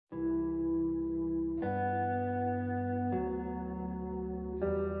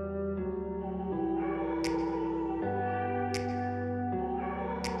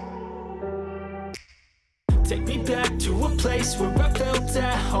place where I felt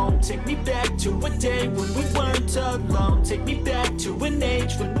at home. Take me back to a day when we weren't alone. Take me back to an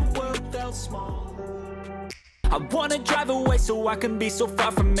age when the world felt small. I wanna drive away so I can be so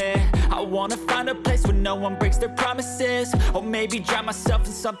far from it. I wanna find a place where no one breaks their promises. Or maybe drown myself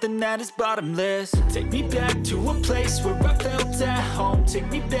in something that is bottomless. Take me back to a place where I felt at home. Take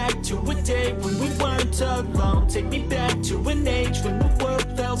me back to a day when we weren't alone. Take me back to an age when the world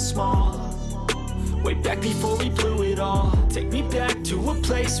felt small. Way back before we blew it all. Take me back to a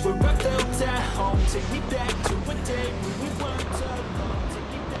place where I felt at home. Take me back to a day when we weren't alone. Take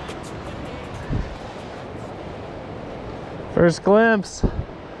me back to an age. First glimpse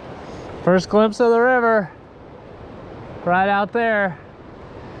of the river. Right out there.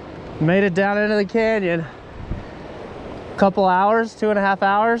 Made it down into the canyon. Couple hours, 2.5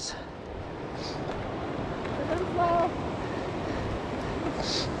 hours.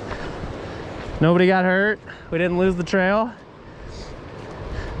 Nobody got hurt. We didn't lose the trail.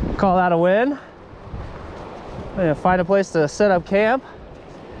 Call that a win. I'm gonna find a place to set up camp.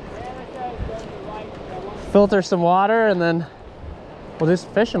 Filter some water and then we'll do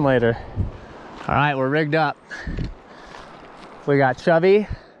some fishing later. All right, we're rigged up. We got Chubby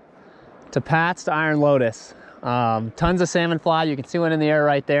to Pat's to Iron Lotus. Tons of salmon fly. You can see one in the air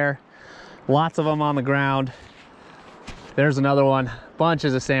right there. Lots of them on the ground. There's another one.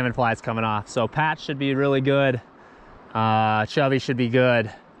 Bunches of salmon flies coming off. So Pat should be really good. Chubby should be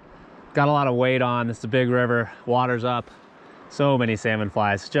good. Got a lot of weight on. It's a big river. Water's up. So many salmon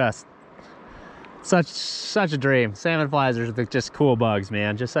flies. Just such a dream. Salmon flies are just cool bugs,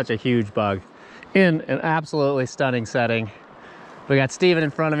 man. Just such a huge bug in an absolutely stunning setting. We got Steven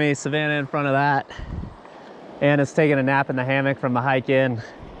in front of me, Savannah in front of that. Anna's taking a nap in the hammock from the hike in.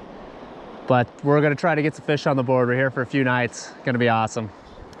 But we're gonna try to get some fish on the board. We're here for a few nights. Gonna be awesome.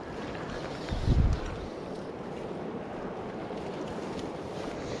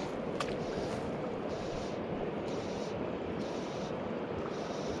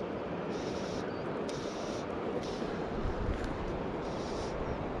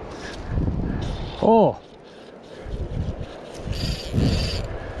 Oh.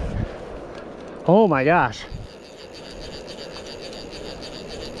 Oh my gosh.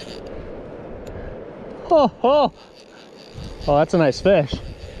 Oh, that's a nice fish.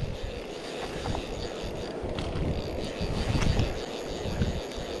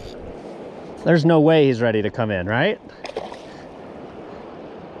 There's no way he's ready to come in, right?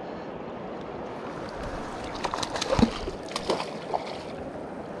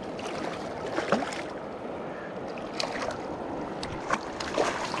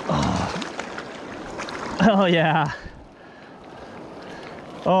 Oh yeah.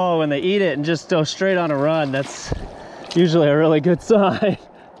 Oh, when they eat it and just go straight on a run, that's usually a really good sign.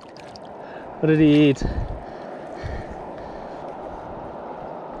 What did he eat?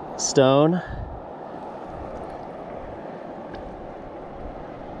 Stone.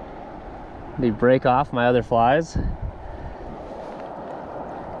 Did he break off my other flies?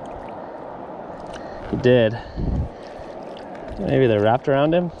 He did. Maybe they're wrapped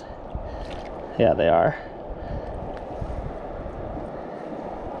around him? Yeah, they are.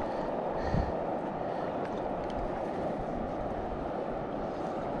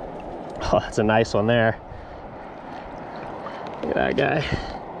 Oh, that's a nice one there. Look at that guy.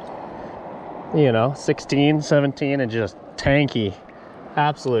 You know, 16, 17, and just tanky.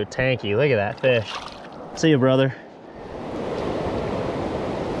 Absolute tanky. Look at that fish. See you, brother.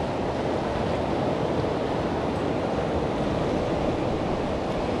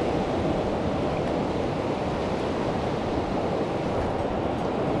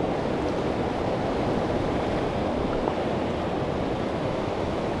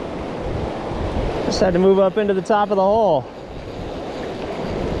 Just had to move up into the top of the hole.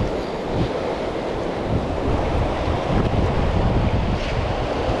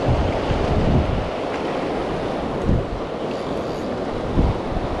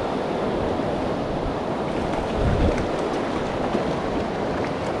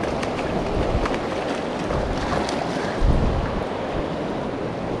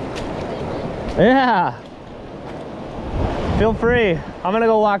 Yeah. Feel free. I'm gonna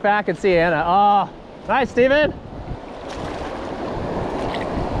go walk back and see Anna. Oh, nice, Steven.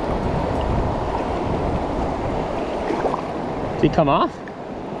 Did he come off?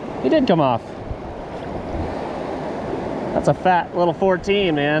 He did come off. That's a fat little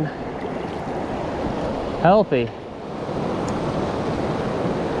 14, man. Healthy.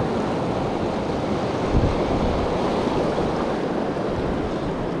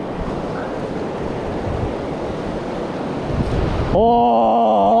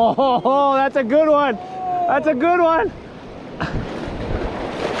 Oh, that's a good one. That's a good one.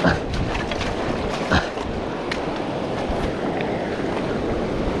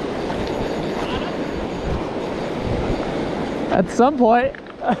 At some point.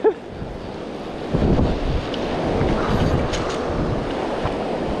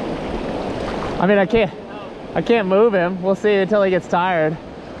 I mean, I can't move him. We'll see until he gets tired.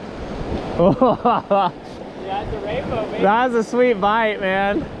 Yeah, it's a rainbow, baby. That was a sweet bite,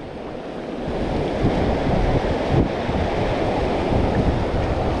 man.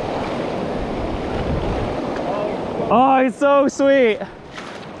 Oh, he's so sweet.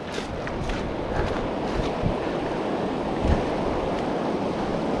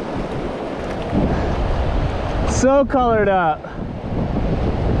 So colored up.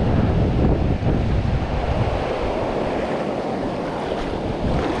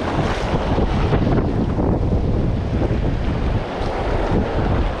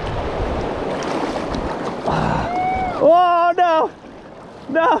 Oh no!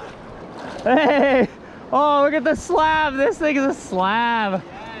 No! Hey! Oh, look at the slab! This thing is a slab!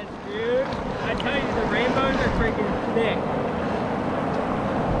 Yes, dude. I tell you, the rainbows are freaking thick.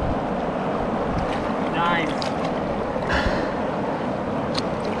 Nice.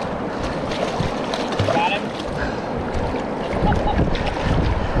 Got him?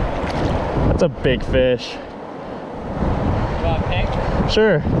 That's a big fish. You want a pick?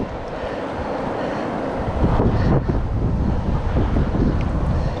 Sure.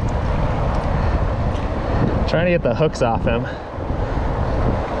 Trying to get the hooks off him.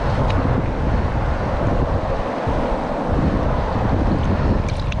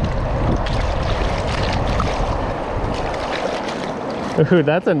 Ooh,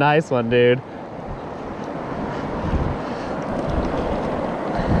 that's a nice one, dude.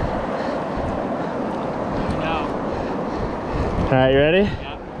 No. All right, you ready?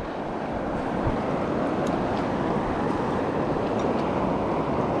 Yeah.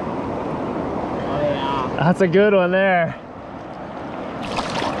 Oh yeah. That's a good one there.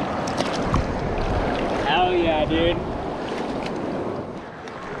 Hell yeah, dude.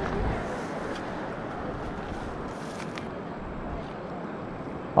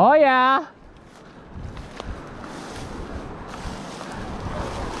 Oh yeah.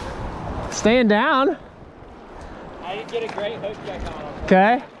 Staying down. I didn't get a great hook check on him.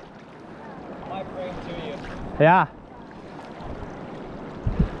 Okay. I might bring him to you. Yeah.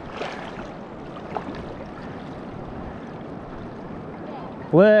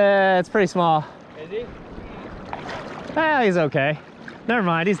 Well, it's pretty small. Is he? Ah, he's okay. Never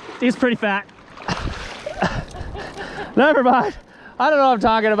mind. He's pretty fat. Never mind. I don't know what I'm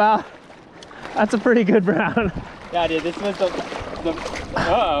talking about. That's a pretty good brown. Yeah, dude. This was the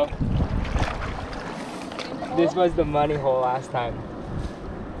uh-oh. This was the money hole last time.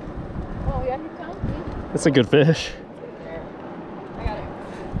 Oh, yeah, you found me. That's a good fish. I got it.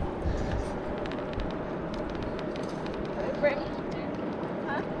 Bring.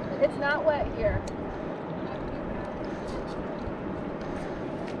 Huh? It's not wet here.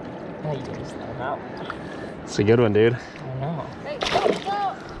 How you gonna stand out? It's a good one, dude. I know. Hey,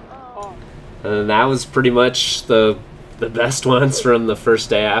 go! Oh. And that was pretty much the best ones from the first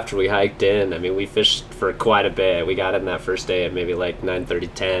day after we hiked in. I mean, we fished for quite a bit. We got in that first day at maybe like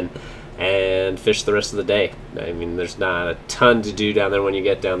 9:30, 10, and fished the rest of the day. I mean, there's not a ton to do down there. When you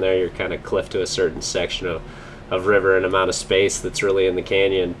get down there, you're kind of clipped to a certain section of river and amount of space that's really in the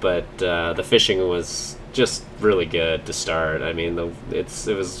canyon. But the fishing was just really good to start. I mean, it's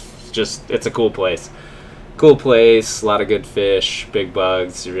a cool place. Cool place, a lot of good fish, big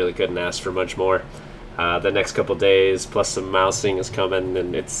bugs. You really couldn't ask for much more. The next couple days, plus some mousing is coming,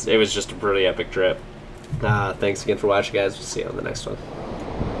 and it was just a pretty epic trip. Thanks again for watching, guys. We'll see you on the next one.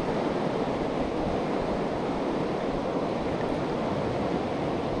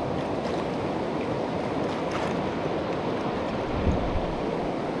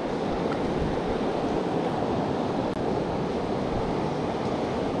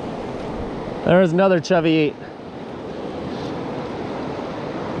 There's another chubby eat.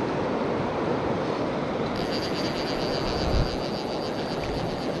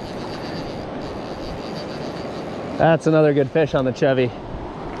 That's another good fish on the chubby.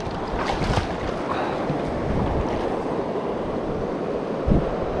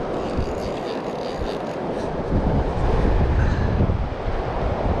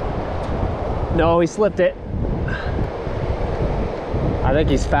 No, he slipped it. I think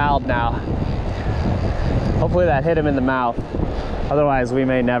he's fouled now. Hopefully that hit him in the mouth. Otherwise, we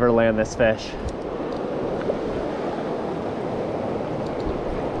may never land this fish.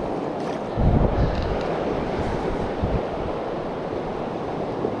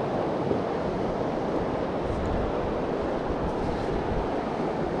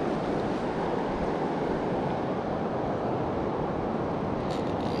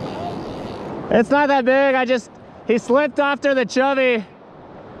 It's not that big. He slipped after the chubby.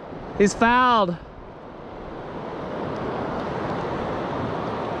 He's fouled.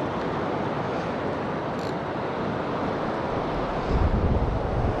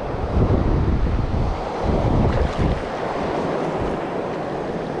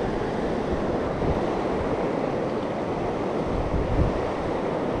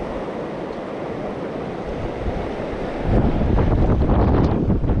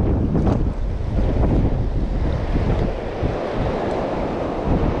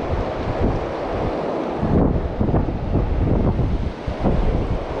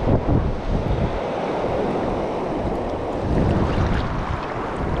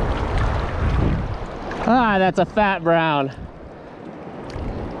 Ah, that's a fat brown.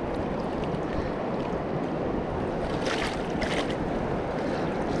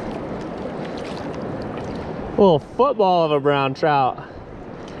 Little football of a brown trout.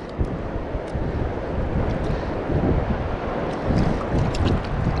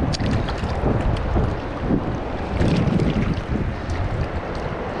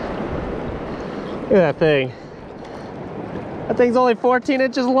 Look at that thing. That thing's only 14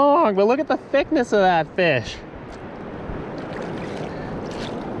 inches long, but look at the thickness of that fish.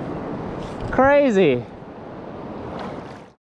 Crazy.